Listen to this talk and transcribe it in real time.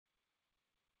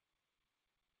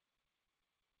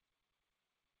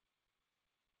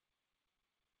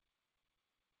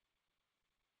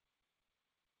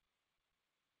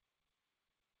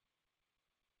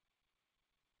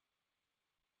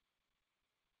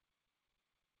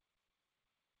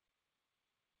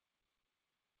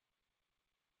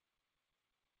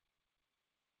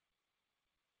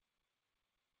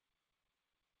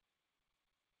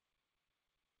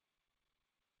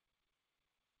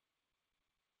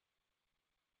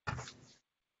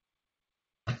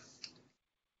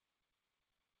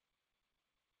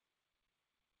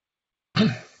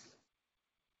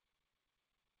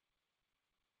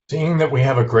Seeing that we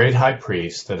have a great high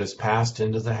priest that is passed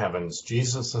into the heavens,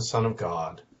 Jesus the Son of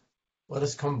God, let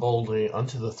us come boldly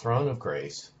unto the throne of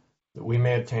grace, that we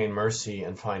may obtain mercy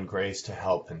and find grace to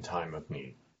help in time of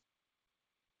need.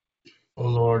 O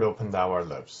Lord, open thou our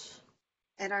lips.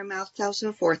 And our mouth shall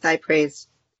show forth thy praise.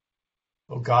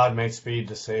 O God, make speed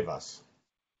to save us.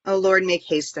 O Lord, make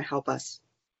haste to help us.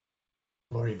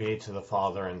 Glory be to the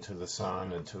Father, and to the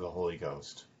Son, and to the Holy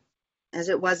Ghost. As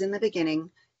it was in the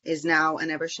beginning, is now,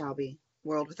 and ever shall be,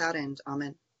 world without end.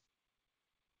 Amen.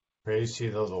 Praise ye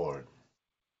the Lord.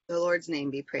 The Lord's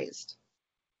name be praised.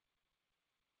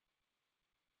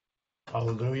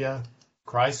 Alleluia.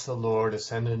 Christ the Lord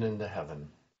ascended into heaven.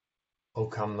 O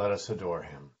come, let us adore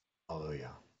him.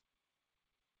 Alleluia.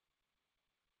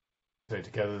 Say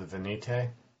together the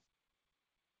Venite.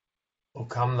 O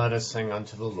come, let us sing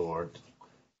unto the Lord.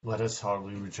 Let us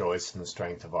heartily rejoice in the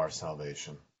strength of our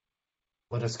salvation.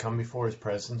 Let us come before his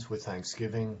presence with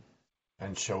thanksgiving,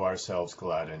 and show ourselves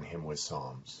glad in him with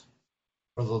psalms.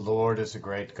 For the Lord is a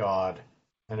great God,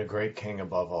 and a great King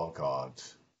above all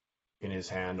gods. In his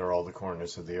hand are all the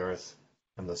corners of the earth,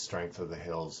 and the strength of the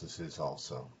hills is his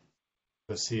also.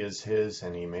 The sea is his,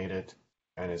 and he made it,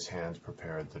 and his hands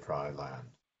prepared the dry land.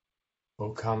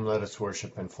 O come, let us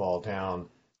worship and fall down,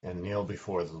 and kneel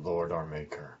before the Lord our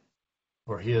Maker.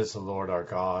 For he is the Lord our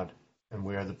God, and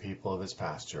we are the people of his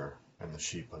pasture, and the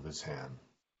sheep of his hand.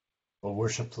 O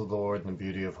worship the Lord in the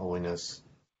beauty of holiness.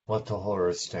 Let the whole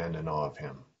earth stand in awe of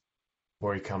him.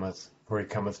 For he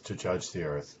cometh to judge the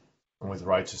earth, and with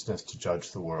righteousness to judge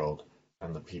the world,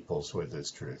 and the peoples with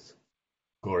his truth.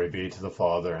 Glory be to the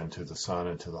Father, and to the Son,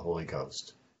 and to the Holy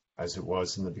Ghost, as it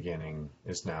was in the beginning,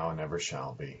 is now, and ever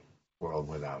shall be, world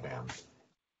without end.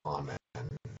 Amen.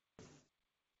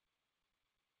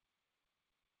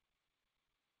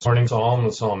 Morning Psalm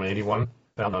is Psalm 81,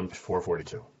 found on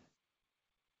 442.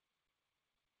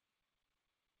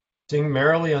 Sing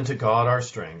merrily unto God our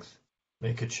strength.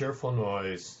 Make a cheerful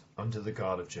noise unto the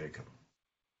God of Jacob.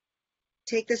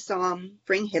 Take the psalm,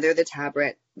 bring hither the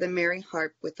tabret, the merry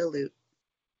harp with the lute.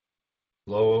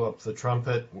 Blow up the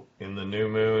trumpet in the new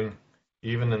moon,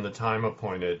 even in the time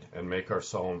appointed, and make our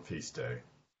solemn feast day.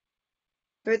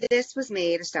 For this was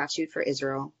made a statute for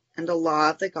Israel, and a law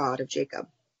of the God of Jacob.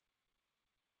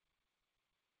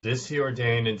 This he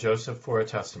ordained in Joseph for a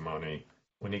testimony,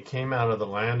 when he came out of the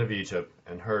land of Egypt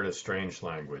and heard a strange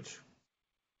language.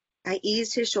 I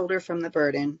eased his shoulder from the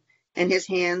burden, and his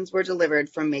hands were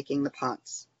delivered from making the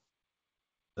pots.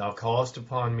 Thou callest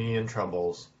upon me in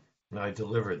troubles, and I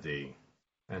delivered thee,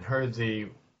 and heard thee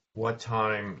what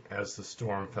time as the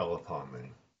storm fell upon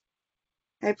me.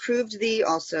 I proved thee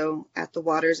also at the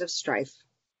waters of strife.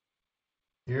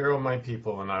 Hear, O my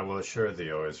people, and I will assure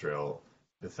thee, O Israel,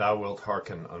 if thou wilt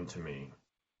hearken unto me.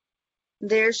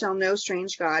 There shall no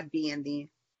strange God be in thee,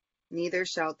 neither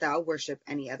shalt thou worship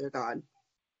any other God.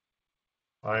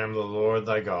 I am the Lord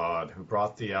thy God, who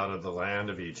brought thee out of the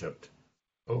land of Egypt.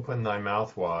 Open thy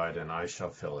mouth wide, and I shall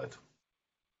fill it.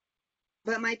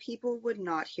 But my people would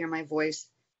not hear my voice,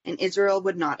 and Israel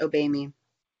would not obey me.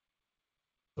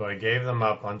 So I gave them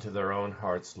up unto their own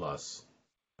hearts' lusts,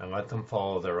 and let them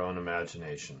follow their own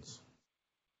imaginations.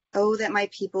 Oh, that my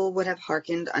people would have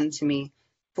hearkened unto me,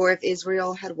 for if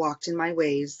Israel had walked in my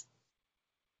ways,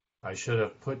 I should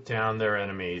have put down their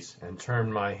enemies, and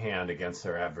turned my hand against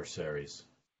their adversaries.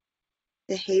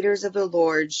 the haters of the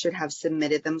Lord should have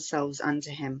submitted themselves unto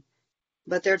him,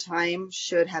 but their time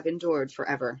should have endured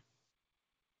forever.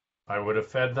 I would have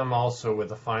fed them also with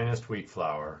the finest wheat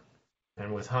flour,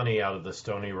 and with honey out of the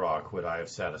stony rock would I have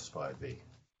satisfied thee.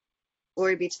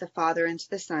 Glory be to the Father, and to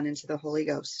the Son, and to the Holy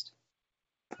Ghost.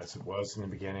 As it was in the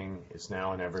beginning, is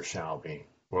now, and ever shall be,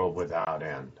 world without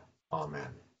end.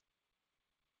 Amen.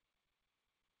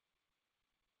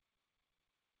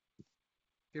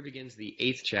 Here begins the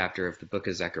 8th chapter of the book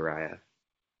of Zechariah.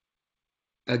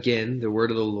 Again, the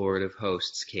word of the Lord of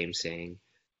hosts came, saying,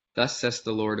 Thus says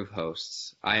the Lord of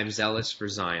hosts, I am zealous for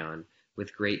Zion,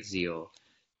 with great zeal.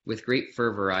 With great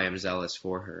fervor I am zealous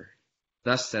for her.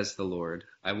 Thus says the Lord,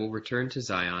 I will return to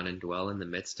Zion and dwell in the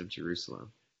midst of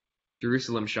Jerusalem.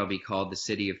 Jerusalem shall be called the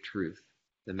city of truth,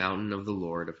 the mountain of the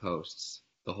Lord of hosts,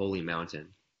 the holy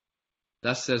mountain.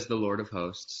 Thus says the Lord of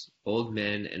hosts, old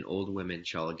men and old women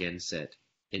shall again sit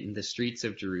in the streets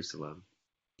of Jerusalem,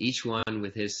 each one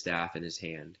with his staff in his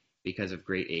hand, because of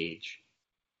great age.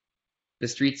 The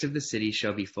streets of the city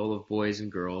shall be full of boys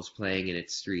and girls playing in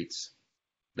its streets.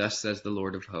 Thus says the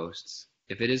Lord of hosts,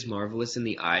 if it is marvelous in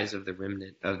the eyes of the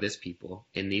remnant of this people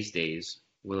in these days,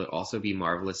 will it also be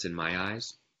marvelous in my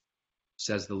eyes?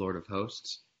 Says the Lord of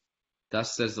hosts.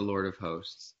 Thus says the Lord of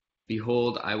hosts,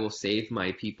 Behold, I will save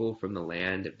my people from the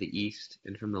land of the east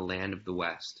and from the land of the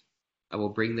west. I will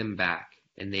bring them back,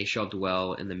 and they shall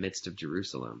dwell in the midst of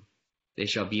Jerusalem. They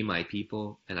shall be my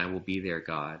people, and I will be their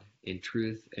God, in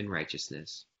truth and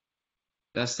righteousness.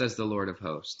 Thus says the Lord of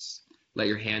hosts, let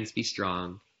your hands be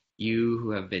strong, you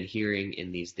who have been hearing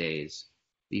in these days,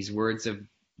 these words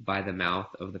by the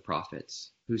mouth of the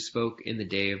prophets, who spoke in the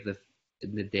day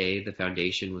the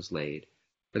foundation was laid,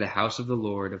 for the house of the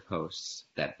Lord of hosts,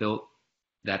 that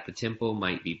the temple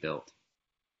might be built.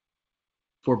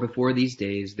 For before these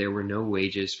days there were no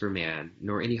wages for man,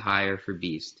 nor any hire for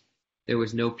beast. There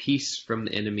was no peace from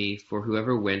the enemy for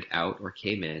whoever went out or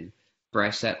came in, for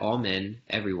I set all men,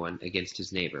 everyone, against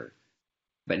his neighbor.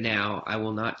 But now I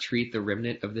will not treat the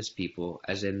remnant of this people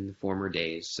as in the former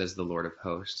days, says the Lord of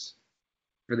hosts.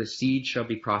 For the seed shall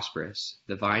be prosperous,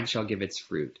 the vine shall give its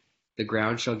fruit, the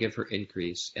ground shall give her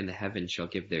increase, and the heavens shall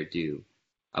give their due.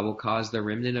 I will cause the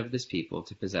remnant of this people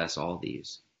to possess all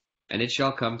these. And it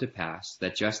shall come to pass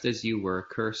that just as you were a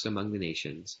curse among the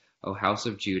nations, O house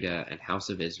of Judah and house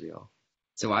of Israel,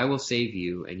 so I will save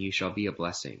you, and you shall be a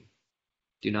blessing.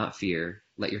 Do not fear,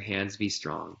 let your hands be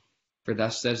strong. For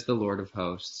thus says the Lord of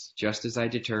hosts, just as I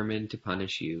determined to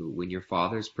punish you when your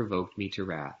fathers provoked me to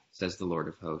wrath, says the Lord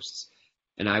of hosts,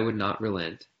 and I would not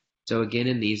relent, so again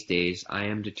in these days I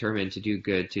am determined to do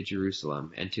good to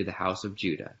Jerusalem and to the house of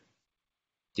Judah.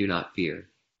 Do not fear.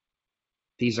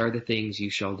 These are the things you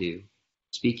shall do.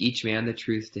 Speak each man the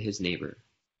truth to his neighbor.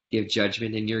 Give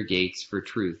judgment in your gates for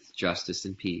truth, justice,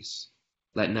 and peace.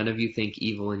 Let none of you think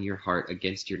evil in your heart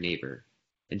against your neighbor,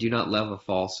 and do not love a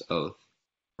false oath,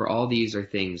 for all these are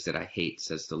things that I hate,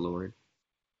 says the Lord.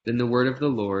 Then the word of the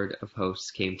Lord of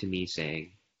hosts came to me,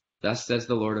 saying, Thus says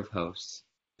the Lord of hosts,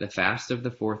 the fast of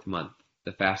the 4th month,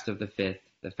 the fast of the 5th,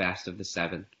 the fast of the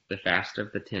 7th, the fast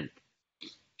of the 10th,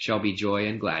 shall be joy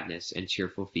and gladness and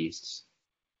cheerful feasts.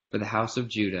 For the house of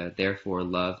Judah, therefore,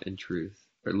 love truth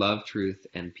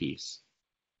and peace.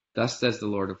 Thus says the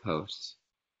Lord of hosts,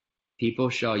 people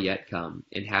shall yet come,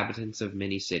 inhabitants of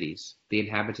many cities. The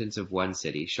inhabitants of one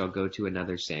city shall go to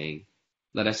another, saying,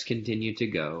 Let us continue to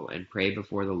go and pray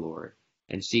before the Lord,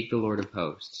 and seek the Lord of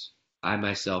hosts. I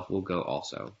myself will go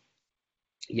also.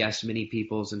 Yes, many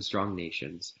peoples and strong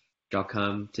nations shall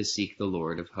come to seek the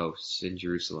Lord of hosts in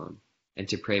Jerusalem, and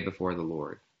to pray before the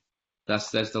Lord. Thus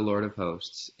says the Lord of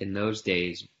hosts, in those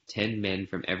days 10 men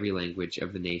from every language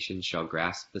of the nations shall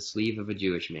grasp the sleeve of a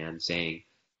Jewish man, saying,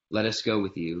 Let us go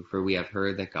with you, for we have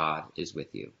heard that God is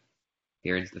with you.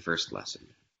 Here ends the first lesson.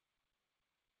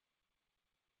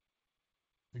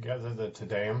 Together the Te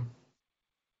Deum.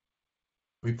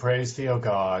 We praise thee, O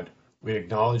God, we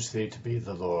acknowledge thee to be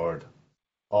the Lord.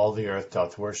 All the earth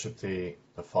doth worship thee,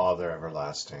 the Father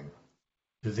everlasting.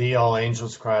 To thee all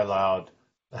angels cry aloud,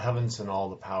 the heavens and all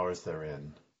the powers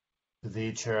therein. To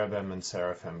thee cherubim and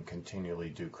seraphim continually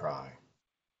do cry.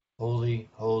 Holy,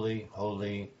 holy,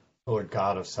 holy, Lord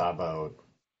God of Sabaoth.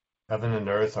 Heaven and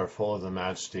earth are full of the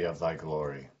majesty of thy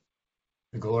glory.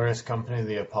 The glorious company of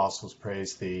the apostles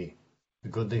praise thee. The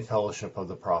goodly fellowship of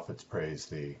the prophets praise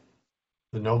thee.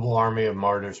 The noble army of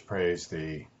martyrs praise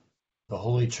thee. The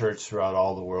holy church throughout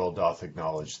all the world doth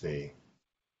acknowledge thee.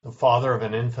 The Father of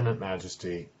an infinite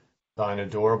majesty, thine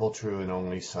adorable true and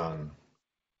only Son,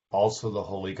 also the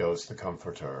Holy Ghost the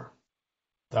Comforter.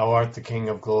 Thou art the King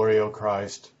of glory, O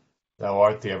Christ, thou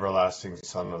art the everlasting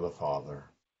Son of the Father.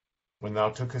 When thou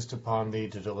tookest upon thee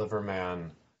to deliver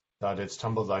man, thou didst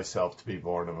humble thyself to be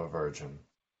born of a virgin.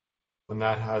 When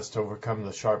thou hadst overcome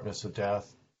the sharpness of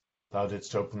death, thou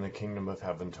didst open the kingdom of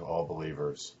heaven to all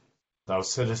believers. Thou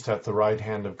sittest at the right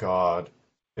hand of God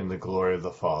in the glory of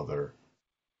the Father.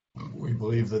 We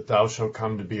believe that thou shalt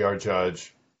come to be our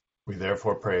judge. We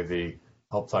therefore pray thee,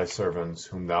 help thy servants,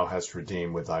 whom thou hast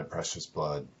redeemed with thy precious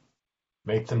blood.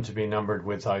 Make them to be numbered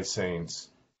with thy saints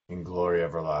in glory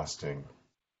everlasting.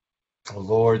 O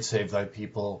Lord, save thy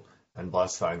people and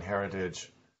bless thine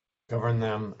heritage. Govern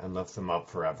them and lift them up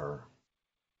forever.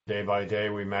 Day by day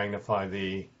we magnify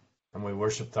thee, and we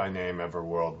worship thy name ever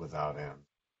world without end.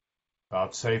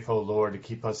 Vouchsafe, O Lord, to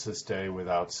keep us this day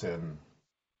without sin.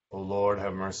 O Lord,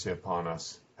 have mercy upon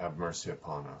us, have mercy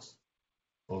upon us.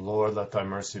 O Lord, let thy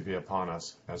mercy be upon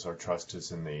us, as our trust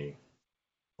is in thee.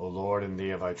 O Lord, in thee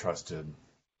have I trusted,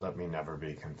 let me never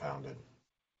be confounded.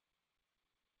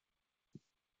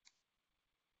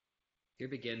 Here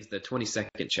begins the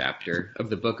 22nd chapter of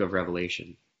the book of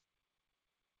Revelation.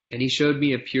 And he showed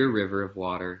me a pure river of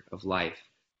water of life,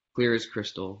 clear as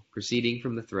crystal, proceeding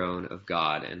from the throne of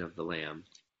God and of the Lamb.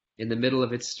 In the middle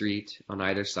of its street, on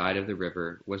either side of the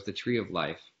river, was the tree of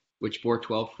life, which bore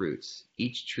 12 fruits,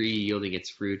 each tree yielding its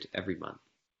fruit every month.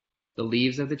 The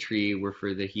leaves of the tree were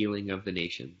for the healing of the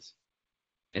nations.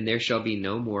 And there shall be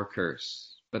no more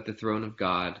curse, but the throne of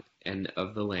God and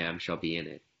of the Lamb shall be in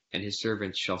it, and his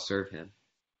servants shall serve him.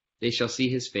 They shall see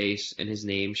his face, and his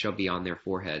name shall be on their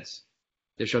foreheads.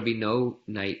 There shall be no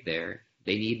night there.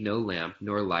 They need no lamp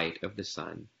nor light of the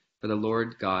sun, for the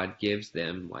Lord God gives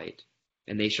them light,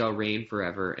 and they shall reign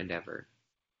forever and ever.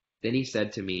 Then he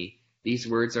said to me, These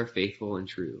words are faithful and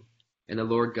true. And the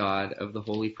Lord God of the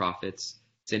holy prophets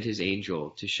sent his angel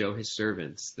to show his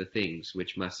servants the things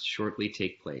which must shortly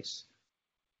take place.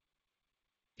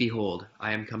 Behold,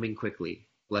 I am coming quickly.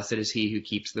 Blessed is he who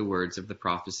keeps the words of the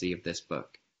prophecy of this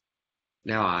book.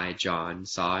 Now I, John,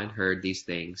 saw and heard these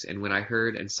things, and when I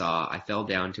heard and saw, I fell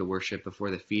down to worship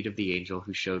before the feet of the angel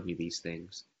who showed me these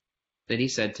things. Then he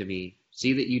said to me,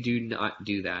 See that you do not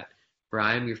do that, for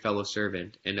I am your fellow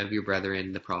servant, and of your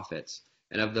brethren the prophets,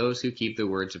 and of those who keep the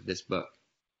words of this book.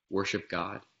 Worship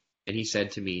God. And he said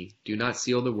to me, Do not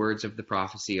seal the words of the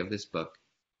prophecy of this book,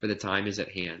 for the time is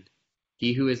at hand.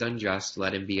 He who is unjust,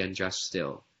 let him be unjust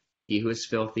still. He who is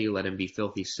filthy, let him be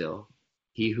filthy still.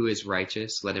 He who is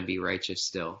righteous, let him be righteous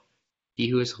still. He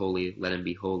who is holy, let him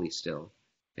be holy still.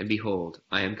 And behold,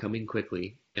 I am coming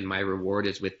quickly, and my reward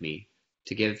is with me,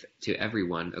 to give to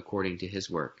everyone according to his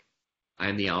work. I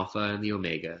am the Alpha and the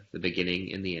Omega, the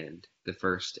beginning and the end, the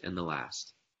first and the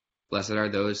last. Blessed are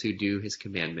those who do his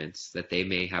commandments, that they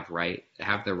may have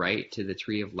the right to the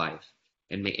tree of life,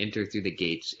 and may enter through the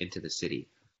gates into the city.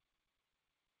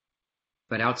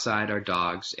 But outside are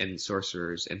dogs and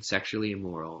sorcerers and sexually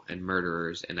immoral and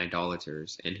murderers and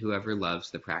idolaters and whoever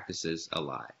loves and practices a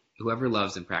lie.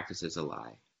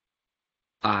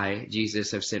 I,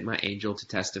 Jesus, have sent my angel to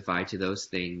testify to those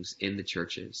things in the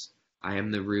churches. I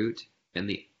am the root and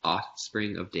the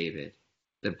offspring of David,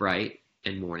 the bright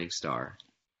and morning star.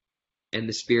 And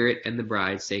the Spirit and the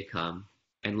bride say, Come,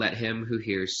 and let him who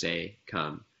hears say,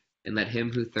 Come, and let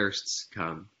him who thirsts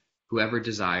come. Whoever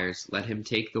desires, let him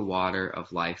take the water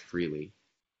of life freely.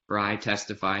 For I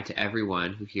testify to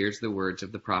everyone who hears the words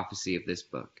of the prophecy of this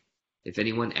book. If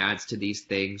anyone adds to these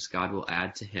things, God will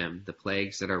add to him the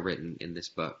plagues that are written in this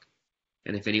book.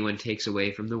 And if anyone takes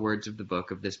away from the words of the book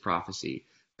of this prophecy,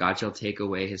 God shall take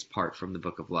away his part from the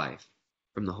book of life,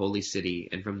 from the holy city,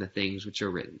 and from the things which are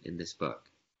written in this book.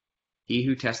 He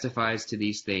who testifies to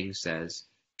these things says,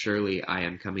 Surely I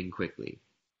am coming quickly.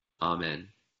 Amen.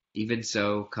 Even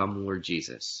so, come, Lord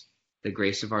Jesus. The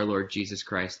grace of our Lord Jesus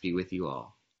Christ be with you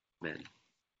all. Amen.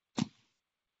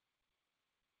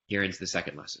 Here ends the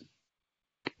second lesson.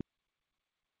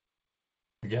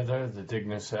 Together, the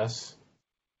Dignus Est.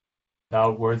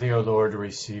 Thou art worthy, O Lord, to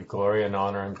receive glory and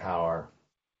honor and power,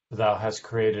 for thou hast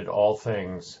created all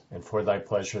things, and for thy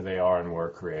pleasure they are and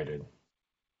were created.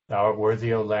 Thou art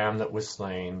worthy, O Lamb that was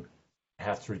slain, and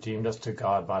hath redeemed us to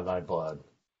God by thy blood,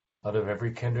 out of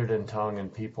every kindred and tongue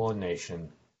and people and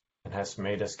nation, and hast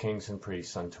made us kings and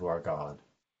priests unto our God.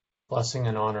 Blessing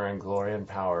and honor and glory and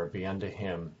power be unto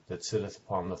him that sitteth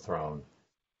upon the throne,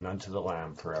 and unto the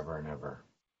Lamb forever and ever.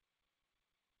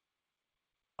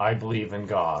 I believe in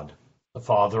God, the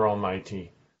Father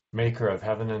Almighty, maker of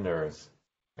heaven and earth,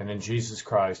 and in Jesus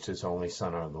Christ, his only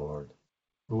Son, our Lord,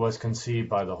 who was conceived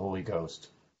by the Holy Ghost,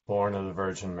 born of the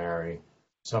Virgin Mary,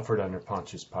 suffered under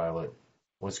Pontius Pilate,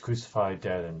 was crucified,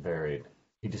 dead, and buried.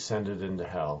 He descended into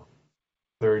hell.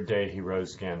 Third day he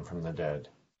rose again from the dead.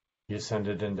 He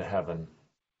ascended into heaven,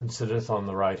 and sitteth on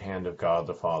the right hand of God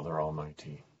the Father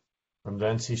Almighty. From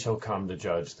thence he shall come to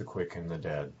judge the quick and the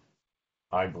dead.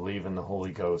 I believe in the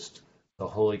Holy Ghost, the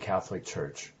Holy Catholic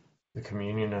Church, the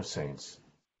communion of saints,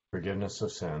 forgiveness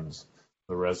of sins,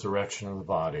 the resurrection of the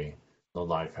body, the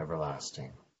life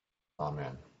everlasting.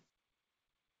 Amen.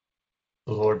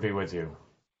 The Lord be with you.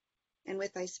 And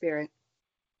with thy spirit.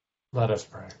 Let us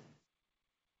pray.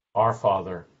 Our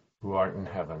Father, who art in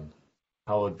heaven,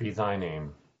 hallowed be thy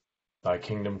name. Thy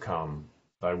kingdom come,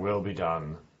 thy will be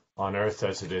done, on earth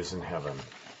as it is in heaven.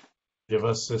 Give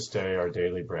us this day our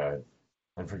daily bread,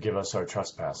 and forgive us our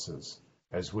trespasses,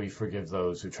 as we forgive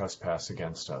those who trespass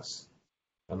against us.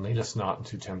 And lead us not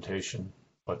into temptation,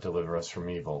 but deliver us from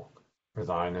evil. For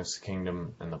thine is the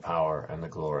kingdom, and the power, and the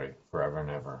glory, forever and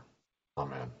ever.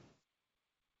 Amen.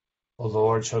 O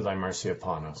Lord, show thy mercy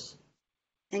upon us.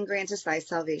 And grant us thy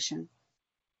salvation.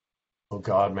 O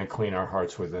God, may clean our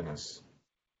hearts within us.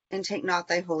 And take not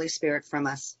thy Holy Spirit from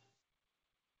us.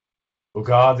 O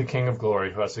God, the King of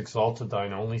glory, who hast exalted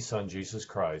thine only Son, Jesus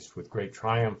Christ, with great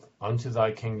triumph unto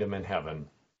thy kingdom in heaven,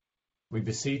 we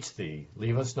beseech thee,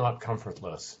 leave us not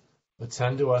comfortless, but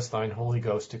send to us thine Holy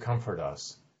Ghost to comfort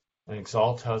us, and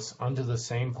exalt us unto the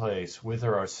same place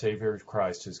whither our Saviour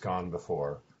Christ is gone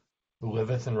before. who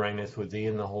liveth and reigneth with thee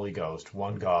in the Holy Ghost,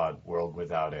 one God, world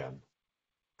without end.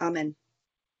 Amen.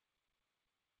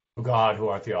 O God, who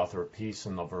art the author of peace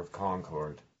and lover of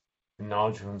concord, in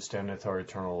knowledge of whom standeth our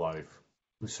eternal life,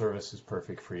 whose service is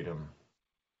perfect freedom,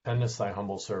 defend us thy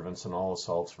humble servants in all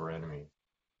assaults of our enemy,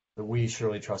 that we,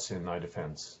 surely trusting in thy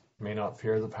defence, may not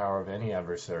fear the power of any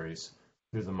adversaries,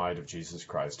 through the might of Jesus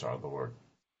Christ our Lord.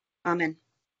 Amen.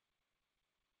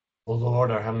 O Lord,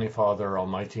 our heavenly Father,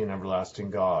 almighty and everlasting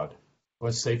God, who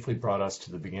hast safely brought us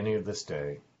to the beginning of this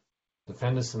day,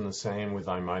 defend us in the same with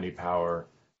thy mighty power,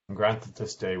 and grant that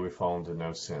this day we fall into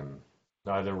no sin,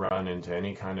 neither run into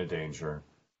any kind of danger,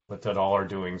 but that all our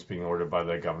doings, being ordered by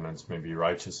thy governance, may be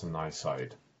righteous in thy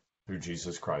sight, through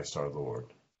Jesus Christ our Lord.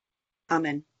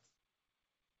 Amen.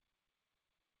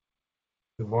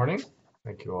 Good morning.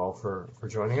 Thank you all for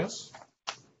joining us.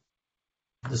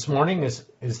 This morning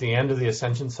is the end of the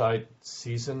Ascension Side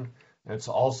season, and it's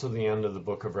also the end of the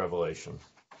book of Revelation.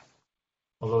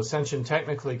 Although Ascension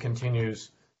technically continues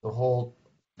the whole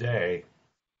day,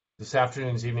 this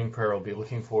afternoon's evening prayer will be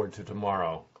looking forward to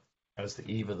tomorrow as the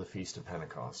eve of the Feast of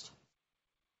Pentecost.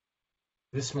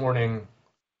 This morning,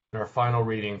 in our final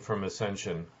reading from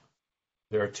Ascension,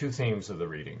 there are two themes of the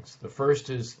readings. The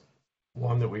first is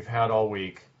one that we've had all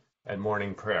week at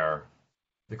morning prayer,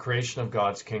 the creation of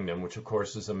God's kingdom, which of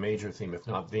course is a major theme, if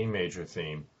not the major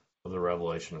theme, of the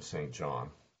Revelation of St.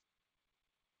 John.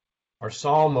 Our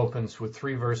psalm opens with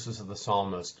 3 verses of the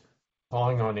psalmist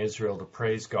calling on Israel to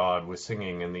praise God with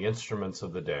singing and the instruments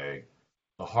of the day,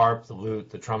 the harp, the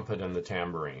lute, the trumpet, and the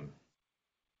tambourine.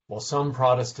 While some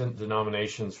Protestant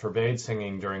denominations forbade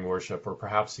singing during worship or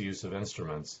perhaps the use of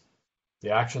instruments,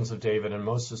 the actions of David and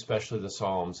most especially the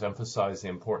Psalms emphasize the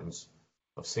importance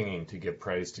of singing to give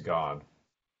praise to God.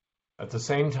 At the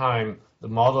same time, the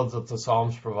model that the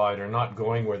Psalms provide are not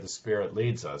going where the Spirit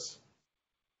leads us,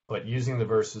 but using the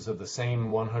verses of the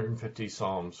same 150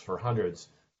 Psalms for hundreds,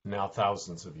 now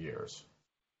thousands of years.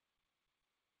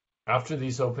 After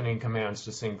these opening commands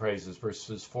to sing praises,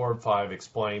 verses 4 and 5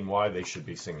 explain why they should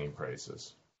be singing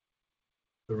praises.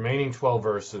 The remaining 12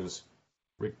 verses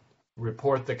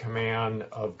report the command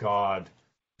of God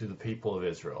to the people of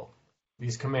Israel.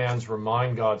 These commands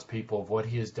remind God's people of what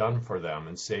he has done for them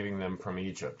in saving them from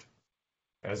Egypt.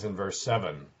 As in verse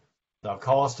 7, thou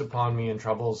callest upon me in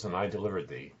troubles, and I delivered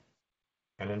thee.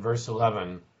 And in verse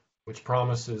 11, which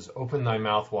promises, open thy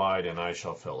mouth wide, and I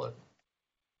shall fill it.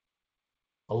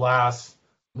 Alas,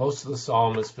 most of the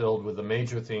psalm is filled with the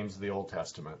major themes of the Old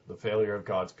Testament, the failure of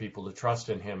God's people to trust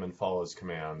in him and follow his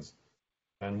commands,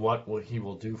 and what he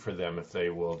will do for them if they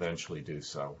will eventually do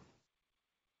so.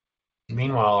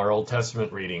 Meanwhile, our Old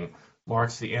Testament reading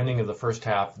marks the ending of the first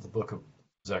half of the book of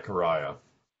Zechariah.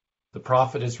 The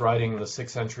prophet is writing in the 6th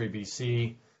century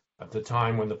BC, at the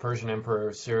time when the Persian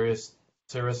Emperor Cyrus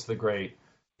the Great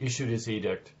issued his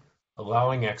edict,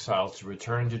 allowing exiles to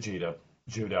return to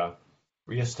Judah,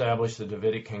 reestablish the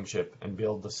Davidic kingship, and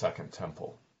build the Second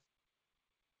Temple.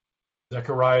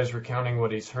 Zechariah is recounting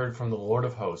what he's heard from the Lord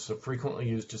of Hosts, a frequently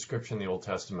used description in the Old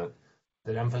Testament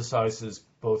that emphasizes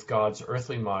both God's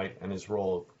earthly might and his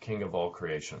role of king of all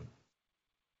creation.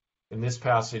 In this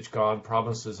passage, God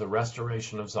promises a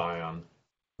restoration of Zion,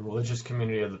 the religious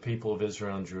community of the people of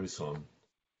Israel and Jerusalem,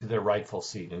 to their rightful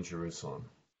seat in Jerusalem.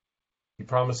 He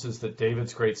promises that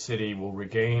David's great city will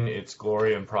regain its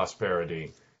glory and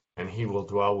prosperity, and he will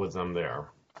dwell with them there.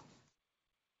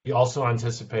 He also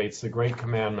anticipates the great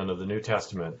commandment of the New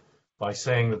Testament by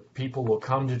saying that people will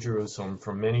come to Jerusalem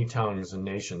from many tongues and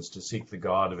nations to seek the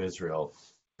God of Israel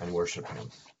and worship him.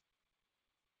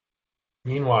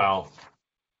 Meanwhile,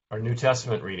 our New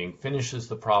Testament reading finishes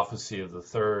the prophecy of the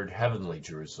third heavenly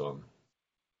Jerusalem.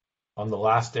 On the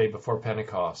last day before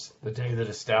Pentecost, the day that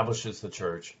establishes the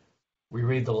church, we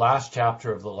read the last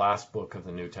chapter of the last book of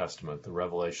the New Testament, the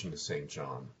Revelation to St.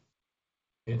 John.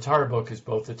 The entire book is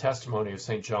both the testimony of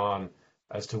St. John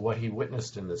as to what he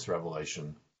witnessed in this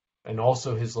revelation, and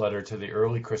also his letter to the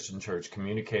early Christian church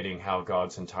communicating how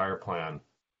God's entire plan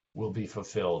will be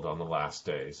fulfilled on the last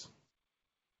days.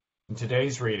 In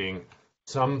today's reading,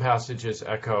 some passages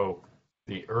echo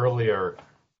the earlier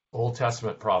Old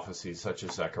Testament prophecies, such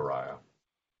as Zechariah.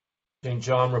 St.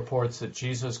 John reports that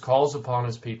Jesus calls upon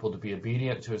his people to be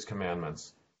obedient to his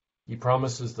commandments. He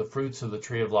promises the fruits of the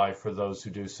tree of life for those who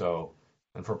do so,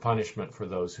 and for punishment for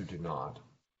those who do not.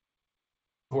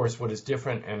 Of course, what is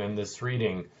different, and in this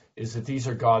reading, is that these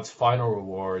are God's final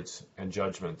rewards and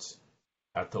judgments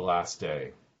at the last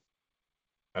day.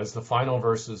 As the final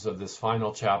verses of this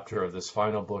final chapter of this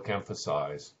final book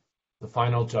emphasize, the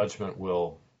final judgment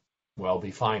will,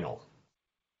 be final.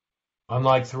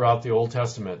 Unlike throughout the Old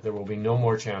Testament, there will be no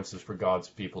more chances for God's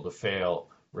people to fail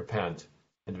repent,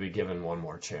 and to be given one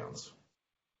more chance.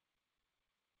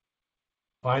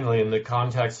 Finally, in the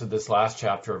context of this last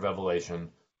chapter of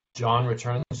Revelation, John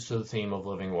returns to the theme of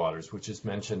living waters, which is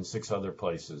mentioned 6 other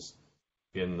places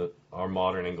in our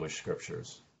modern English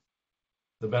scriptures.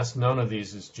 The best known of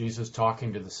these is Jesus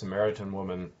talking to the Samaritan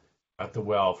woman at the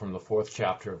well from the 4th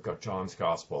chapter of John's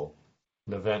Gospel,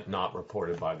 an event not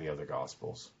reported by the other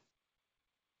Gospels.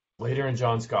 Later in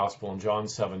John's Gospel, in John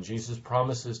 7, Jesus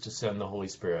promises to send the Holy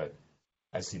Spirit,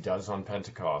 as he does on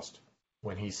Pentecost,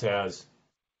 when he says,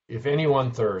 "If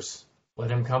anyone thirsts,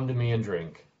 let him come to me and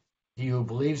drink. He who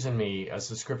believes in me, as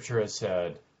the Scripture has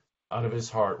said, out of his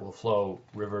heart will flow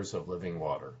rivers of living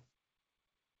water."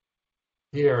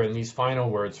 Here, in these final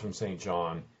words from St.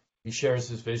 John, he shares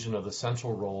his vision of the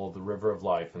central role of the river of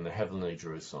life in the heavenly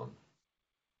Jerusalem.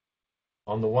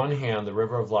 On the one hand, the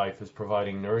river of life is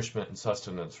providing nourishment and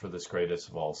sustenance for this greatest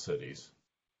of all cities.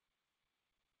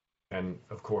 And,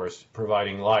 of course,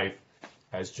 providing life,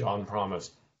 as John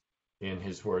promised in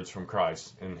his words from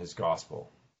Christ in his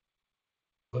gospel.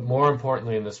 But more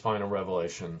importantly, in this final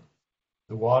revelation,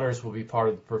 the waters will be part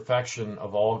of the perfection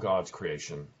of all God's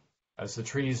creation, as the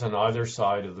trees on either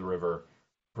side of the river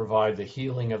provide the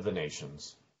healing of the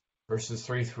nations. Verses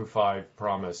 3 through 5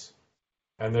 promise,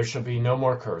 "And there shall be no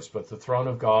more curse, but the throne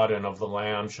of God and of the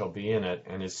Lamb shall be in it,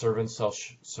 and his servants shall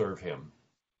serve him.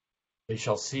 They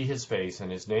shall see his face,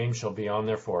 and his name shall be on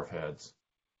their foreheads.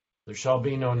 There shall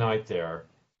be no night there.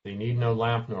 They need no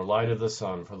lamp nor light of the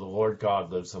sun, for the Lord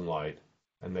God lives in light,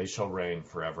 and they shall reign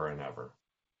forever and ever."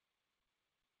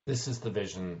 This is the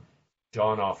vision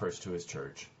John offers to his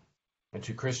church, and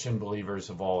to Christian believers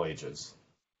of all ages,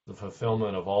 the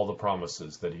fulfillment of all the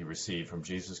promises that he received from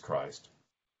Jesus Christ,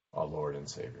 our Lord and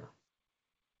Savior.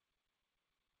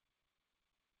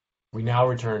 We now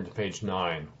return to page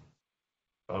 9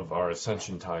 of our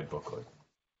Ascension Tide booklet.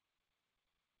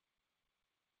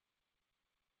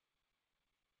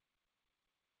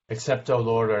 Accept, O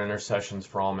Lord, our intercessions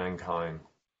for all mankind.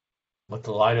 Let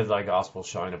the light of thy gospel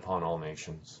shine upon all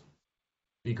nations.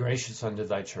 Be gracious unto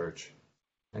thy church,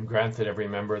 and grant that every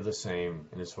member of the same,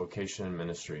 in his vocation and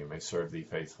ministry, may serve thee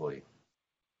faithfully.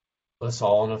 Bless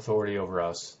all in authority over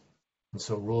us, and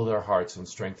so rule their hearts and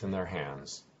strengthen their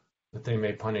hands, that they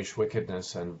may punish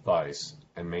wickedness and vice,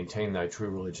 and maintain thy true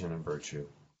religion and virtue.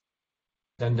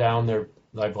 Send down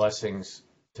thy blessings,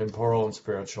 temporal and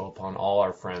spiritual, upon all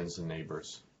our friends and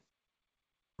neighbors.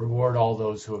 Reward all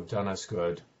those who have done us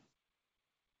good,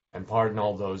 and pardon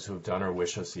all those who have done or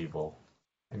wish us evil,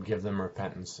 and give them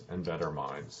repentance and better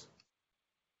minds.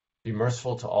 Be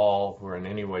merciful to all who are in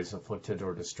any ways afflicted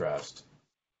or distressed,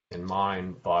 in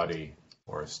mind, body,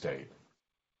 or estate.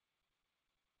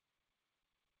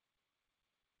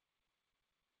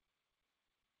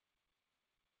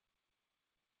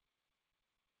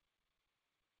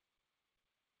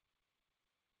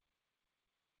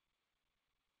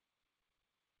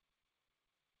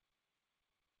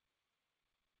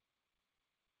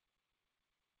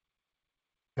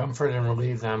 Comfort and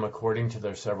relieve them according to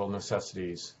their several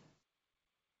necessities.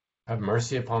 Have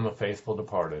mercy upon the faithful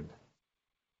departed,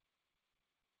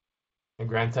 and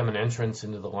grant them an entrance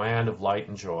into the land of light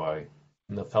and joy,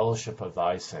 in the fellowship of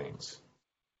thy saints,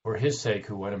 for his sake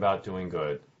who went about doing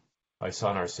good, thy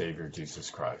Son, our Savior, Jesus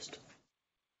Christ.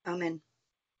 Amen.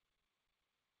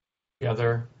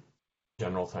 Together,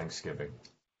 general thanksgiving.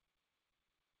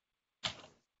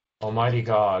 Almighty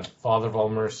God, Father of all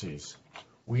mercies,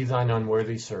 we, thine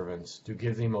unworthy servants, do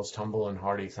give thee most humble and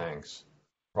hearty thanks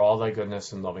for all thy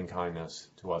goodness and loving kindness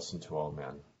to us and to all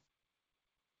men.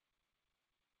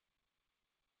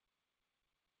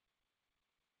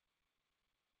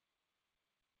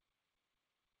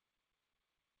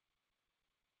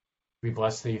 We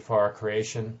bless thee for our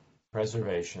creation,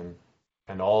 preservation,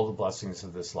 and all the blessings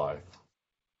of this life,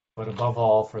 but above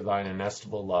all for thine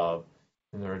inestimable love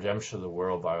in the redemption of the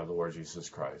world by our Lord Jesus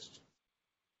Christ,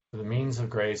 for the means of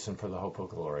grace and for the hope of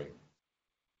glory.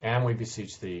 And we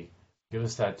beseech thee, give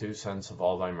us that due sense of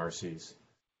all thy mercies,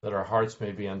 that our hearts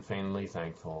may be unfeignedly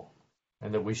thankful,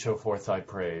 and that we show forth thy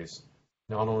praise,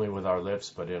 not only with our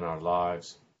lips but in our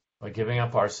lives, by giving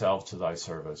up ourselves to thy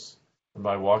service, and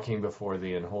by walking before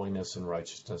thee in holiness and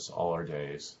righteousness all our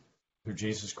days. Through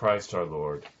Jesus Christ our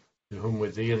Lord, to whom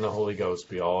with thee and the Holy Ghost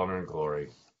be all honor and glory,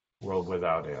 world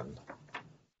without end.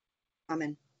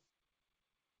 Amen.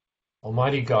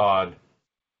 Almighty God,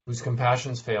 whose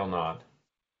compassions fail not,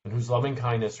 and whose loving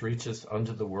kindness reaches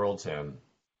unto the world's end,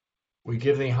 we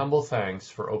give thee humble thanks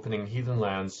for opening heathen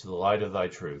lands to the light of thy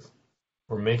truth,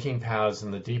 for making paths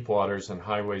in the deep waters and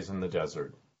highways in the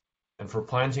desert, and for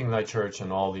planting thy church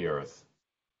in all the earth.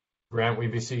 Grant, we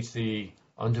beseech thee,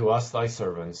 unto us thy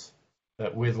servants,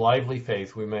 that with lively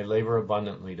faith we may labor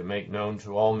abundantly to make known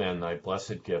to all men thy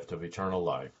blessed gift of eternal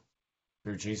life,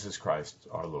 through Jesus Christ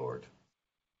our Lord.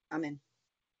 Amen.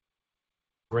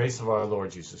 Grace of our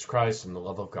Lord Jesus Christ, and the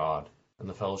love of God, and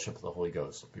the fellowship of the Holy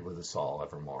Ghost be with us all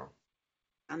evermore.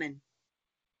 Amen.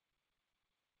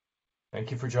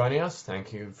 Thank you for joining us.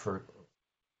 Thank you for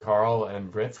Carl and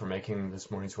Britt for making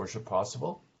this morning's worship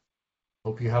possible.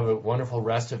 Hope you have a wonderful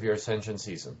rest of your Ascension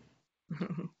season.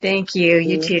 Thank you.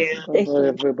 You too. Thank you,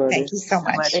 everybody. Thank you so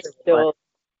much. Thanks, Joel.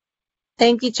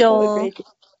 Thank you, Have a Joel. great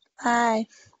Bye.